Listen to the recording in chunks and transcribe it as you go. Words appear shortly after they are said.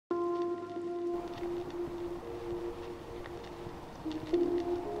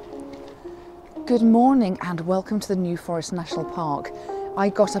Good morning and welcome to the New Forest National Park. I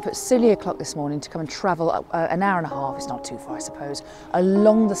got up at silly o'clock this morning to come and travel an hour and a half, it's not too far I suppose,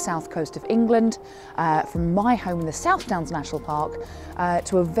 along the south coast of England from my home in the South Downs National Park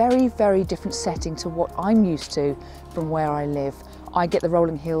to a very, very different setting to what I'm used to from where I live. I get the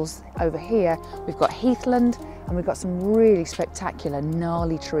rolling hills over here, we've got heathland and we've got some really spectacular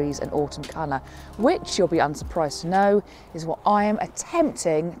gnarly trees and autumn colour, which you'll be unsurprised to know is what I am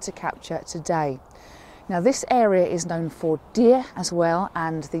attempting to capture today. Now this area is known for deer as well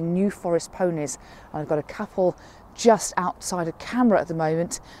and the New Forest ponies. I've got a couple just outside of camera at the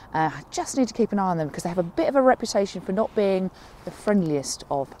moment. I just need to keep an eye on them because they have a bit of a reputation for not being the friendliest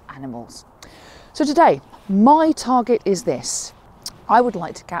of animals. So today, my target is this. I would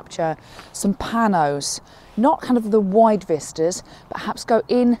like to capture some panos, not kind of the wide vistas, but perhaps go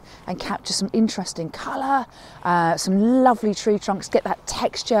in and capture some interesting colour, some lovely tree trunks, get that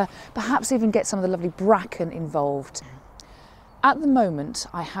texture, perhaps even get some of the lovely bracken involved. At the moment,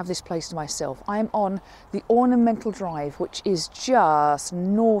 I have this place to myself. I am on the Ornamental Drive, which is just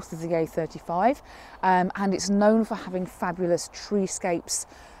north of the A35, and it's known for having fabulous treescapes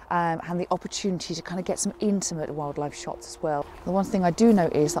and the opportunity to kind of get some intimate wildlife shots as well. The one thing I do know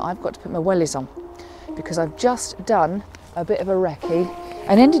is that I've got to put my wellies on because I've just done a bit of a recce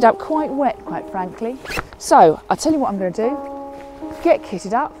and ended up quite wet, quite frankly. So I'll tell you what I'm going to do, get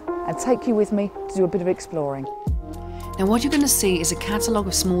kitted up and take you with me to do a bit of exploring. Now what you're going to see is a catalogue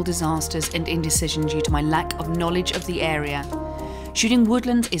of small disasters and indecision due to my lack of knowledge of the area. Shooting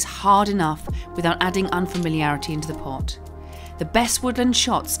woodland is hard enough without adding unfamiliarity into the pot. The best woodland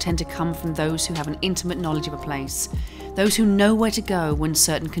shots tend to come from those who have an intimate knowledge of a place, those who know where to go when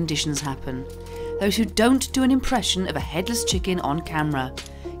certain conditions happen, those who don't do an impression of a headless chicken on camera.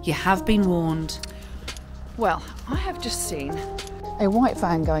 You have been warned. Well, I have just seen a white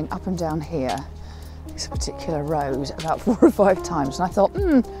van going up and down here, this particular road, about 4 or 5 times, and I thought,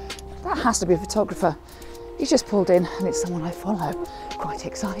 that has to be a photographer. He's just pulled in and it's someone I follow. Quite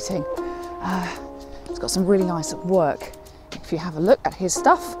exciting. He's got some really nice work. If you have a look at his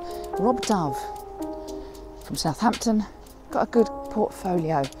stuff, Rob Dove from Southampton, got a good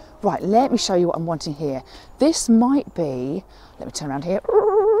portfolio. Right, let me show you what I'm wanting here. This might be, let me turn around here,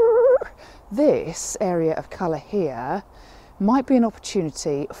 this area of colour here might be an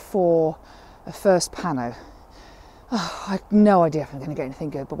opportunity for a first pano. Oh, I have no idea if I'm going to get anything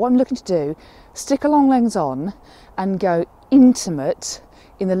good, but what I'm looking to do, stick a long lens on and go intimate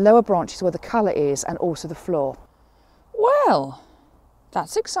in the lower branches where the colour is and also the floor. Well,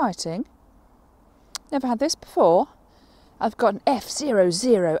 that's exciting. Never had this before. I've got an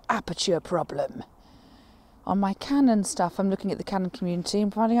f/0.0 aperture problem. On my Canon stuff, I'm looking at the Canon community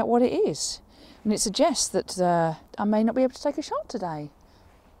and finding out what it is. And it suggests that I may not be able to take a shot today.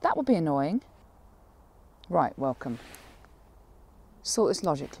 That would be annoying. Right, welcome. Sort this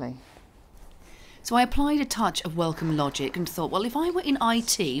logically. So I applied a touch of welcome logic and thought, well, if I were in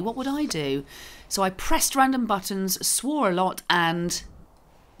IT, what would I do? So I pressed random buttons, swore a lot and...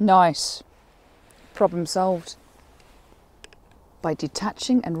 Nice. Problem solved. By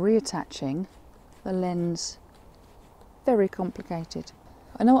detaching and reattaching the lens. Very complicated.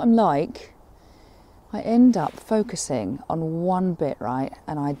 I know what I'm like. I end up focusing on one bit, right?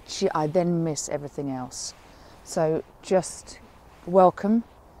 And I then miss everything else. So just welcome.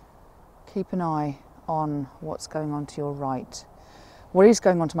 Keep an eye on what's going on to your right. What is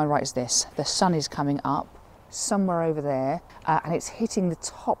going on to my right is this. The sun is coming up somewhere over there and it's hitting the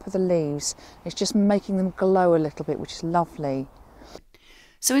top of the leaves. It's just making them glow a little bit, which is lovely.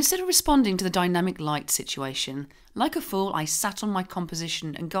 So instead of responding to the dynamic light situation, like a fool, I sat on my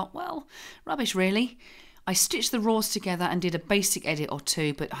composition and got, well, rubbish really. I stitched the raws together and did a basic edit or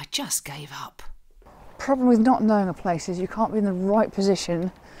two, but I just gave up. Problem with not knowing a place is you can't be in the right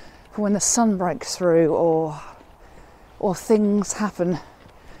position for when the sun breaks through or things happen.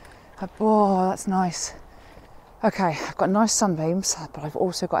 Oh, that's nice. Okay, I've got nice sunbeams, but I've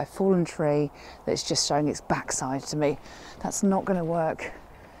also got a fallen tree that's just showing its backside to me. That's not going to work.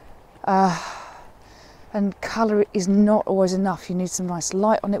 And colour is not always enough. You need some nice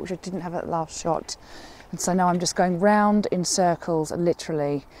light on it, which I didn't have at the last shot. And so now I'm just going round in circles,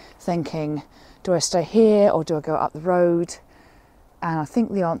 literally thinking, do I stay here or do I go up the road? And I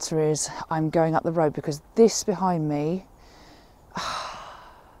think the answer is I'm going up the road because this behind me,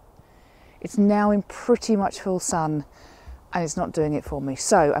 it's now in pretty much full sun and it's not doing it for me.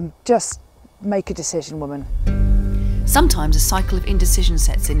 So I'm just make a decision, woman. Sometimes a cycle of indecision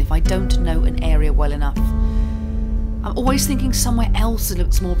sets in if I don't know an area well enough. I'm always thinking somewhere else that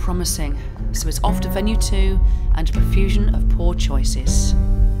looks more promising, so it's off to venue 2 and a profusion of poor choices.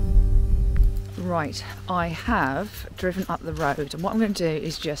 Right, I have driven up the road, and what I'm going to do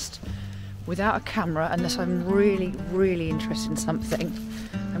is just, without a camera, unless I'm really interested in something,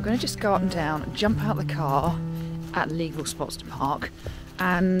 I'm going to just go up and down, jump out the car at legal spots to park,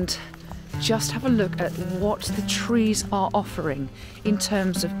 and just have a look at what the trees are offering in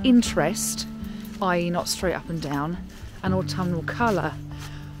terms of interest, i.e. not straight up and down, and autumnal colour.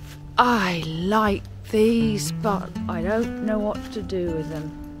 I like these, but I don't know what to do with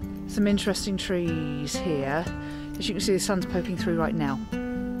them. Some interesting trees here. As you can see, the sun's poking through right now,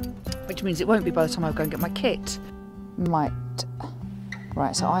 which means it won't be by the time I go and get my kit. Right,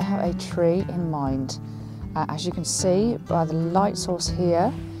 so I have a tree in mind. As you can see by the light source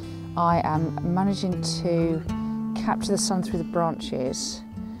here, I am managing to capture the sun through the branches.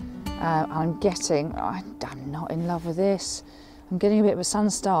 I'm not in love with this. I'm getting a bit of a sun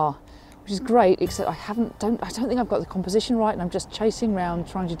star, which is great, except I don't think I've got the composition right, and I'm just chasing around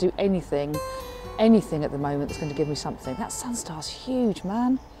trying to do anything at the moment that's going to give me something. That sun star's huge,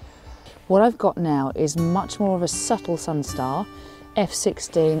 man. What I've got now is much more of a subtle sun star,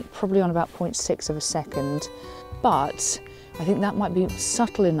 f16, probably on about 0.6 of a second, but I think that might be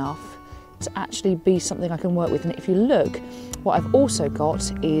subtle enough to actually be something I can work with. And if you look, what I've also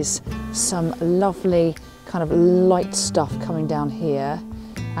got is some lovely kind of light stuff coming down here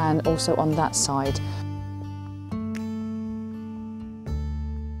and also on that side.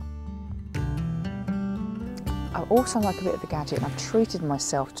 I also like a bit of a gadget, and I've treated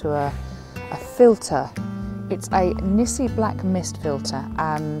myself to a filter. It's a Nisi Black Mist Filter,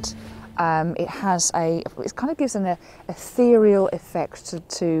 and it kind of gives an ethereal effect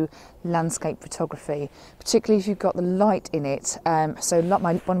to landscape photography, particularly if you've got the light in it. So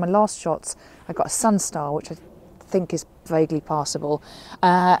one of my last shots, I got a sun star, which I think is vaguely passable,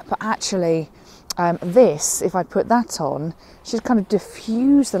 but actually this, if I put that on, should kind of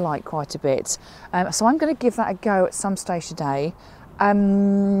diffuse the light quite a bit. So I'm going to give that a go at some stage today.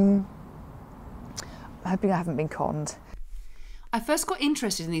 I'm hoping I haven't been conned. I first got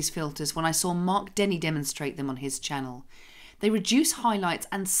interested in these filters when I saw Mark Denny demonstrate them on his channel. They reduce highlights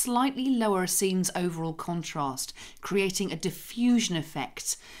and slightly lower a scene's overall contrast, creating a diffusion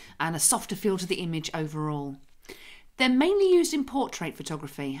effect and a softer feel to the image overall. They're mainly used in portrait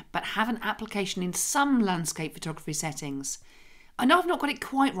photography, but have an application in some landscape photography settings. I know I've not got it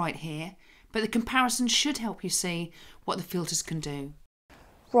quite right here, but the comparison should help you see what the filters can do.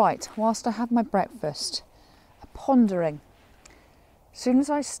 Right, whilst I have my breakfast, pondering. As soon as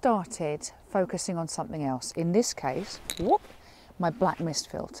I started focusing on something else, in this case, my black mist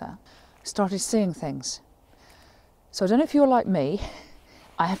filter, started seeing things. So I don't know if you're like me,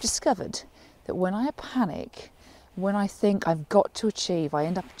 I have discovered that when I panic, when I think I've got to achieve, I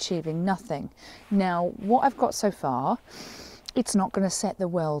end up achieving nothing. Now, what I've got so far, it's not going to set the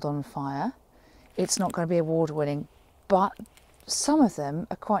world on fire. It's not going to be award-winning, but some of them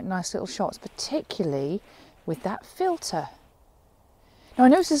are quite nice little shots, particularly with that filter. Now, I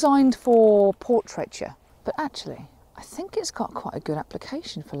know it's designed for portraiture, but actually, I think it's got quite a good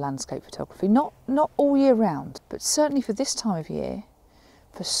application for landscape photography. Not all year round, but certainly for this time of year,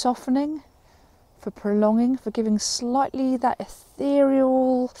 for softening, for prolonging, for giving slightly that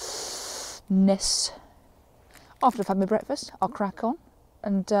etherealness. After I've had my breakfast, I'll crack on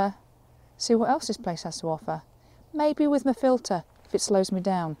and see what else this place has to offer. Maybe with my filter, if it slows me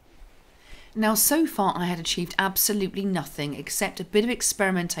down. Now, so far I had achieved absolutely nothing except a bit of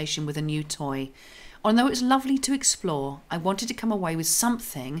experimentation with a new toy. Although it's lovely to explore, I wanted to come away with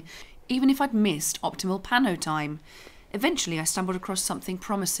something, even if I'd missed optimal pano time. Eventually I stumbled across something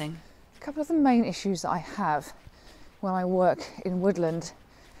promising. A couple of the main issues that I have when I work in woodland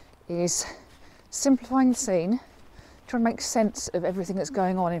is simplifying the scene, trying to make sense of everything that's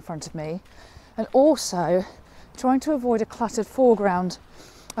going on in front of me, and also trying to avoid a cluttered foreground.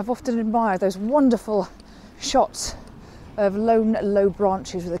 I've often admired those wonderful shots of low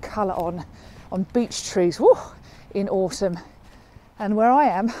branches with the colour on beech trees in autumn. And where I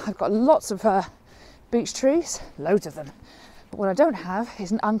am, I've got lots of beech trees, loads of them. But what I don't have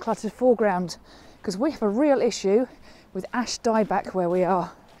is an uncluttered foreground, because we have a real issue with ash dieback where we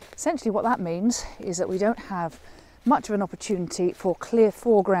are. Essentially what that means is that we don't have much of an opportunity for clear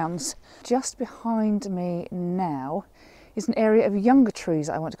foregrounds. Just behind me now is an area of younger trees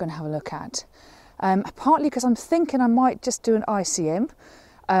that I want to go and have a look at. Partly because I'm thinking I might just do an ICM,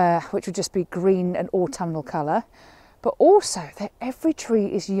 which would just be green and autumnal colour. But also that every tree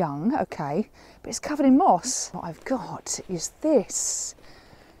is young, okay, but it's covered in moss. What I've got is this,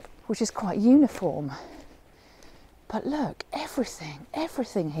 which is quite uniform. But look,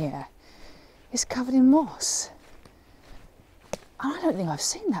 everything here is covered in moss. And I don't think I've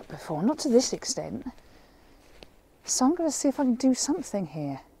seen that before, not to this extent. So I'm going to see if I can do something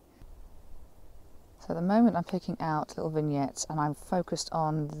here. So at the moment I'm picking out little vignettes and I'm focused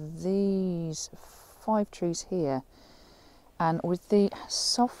on these 5 trees here. And with the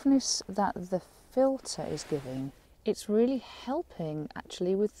softness that the filter is giving, it's really helping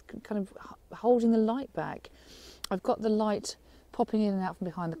actually with kind of holding the light back. I've got the light popping in and out from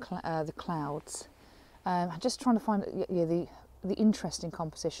behind the clouds. I'm just trying to find the interesting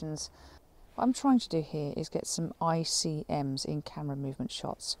compositions. What I'm trying to do here is get some ICMs in camera movement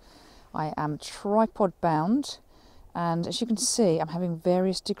shots. I am tripod bound, and as you can see I'm having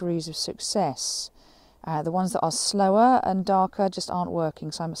various degrees of success. The ones that are slower and darker just aren't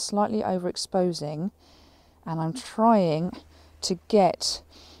working, so I'm slightly overexposing, and I'm trying to get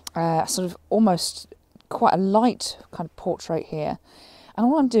sort of almost quite a light kind of portrait here. And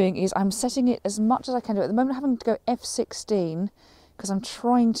all I'm doing is I'm setting it as much as I can do. At the moment I'm having to go f16 because I'm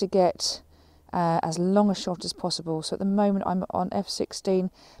trying to get as long a shot as possible. So at the moment I'm on f16,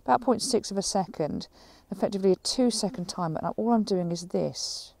 about 0.6 of a second, effectively a 2-second timer. And all I'm doing is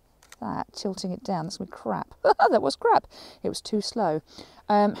this, tilting it down. That's going to be crap. That was crap. It was too slow.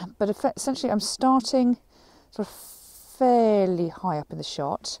 But essentially I'm starting sort of fairly high up in the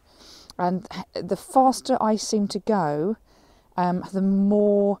shot. And the faster I seem to go, the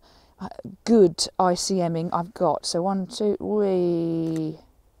more good ICMing I've got. So 1, 2, 3.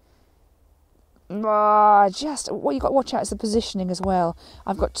 Just what you've got to watch out is the positioning as well.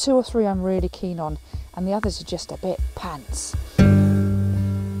 I've got 2 or 3 I'm really keen on, and the others are just a bit pants.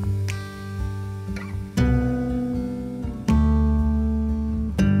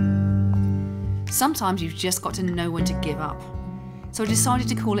 Sometimes you've just got to know when to give up. So I decided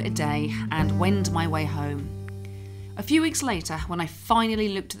to call it a day and wend my way home. A few weeks later, when I finally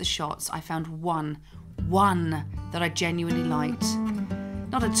looked at the shots, I found one that I genuinely liked.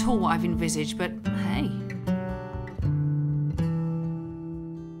 Not at all what I've envisaged, but hey.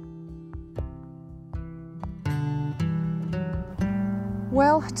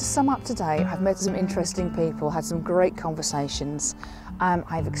 Well, to sum up today, I've met some interesting people, had some great conversations.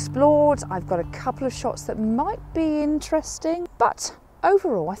 I've explored, I've got a couple of shots that might be interesting, but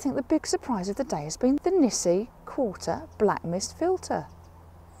overall I think the big surprise of the day has been the Nisi Black Mist Filter.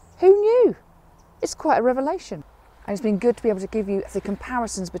 Who knew? It's quite a revelation. And it's been good to be able to give you the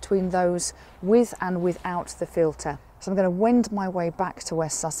comparisons between those with and without the filter. So I'm going to wend my way back to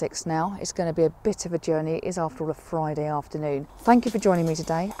West Sussex now. It's going to be a bit of a journey. It is after all a Friday afternoon. Thank you for joining me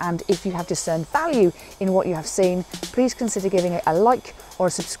today, and if you have discerned value in what you have seen, please consider giving it a like or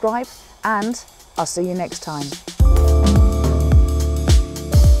a subscribe, and I'll see you next time.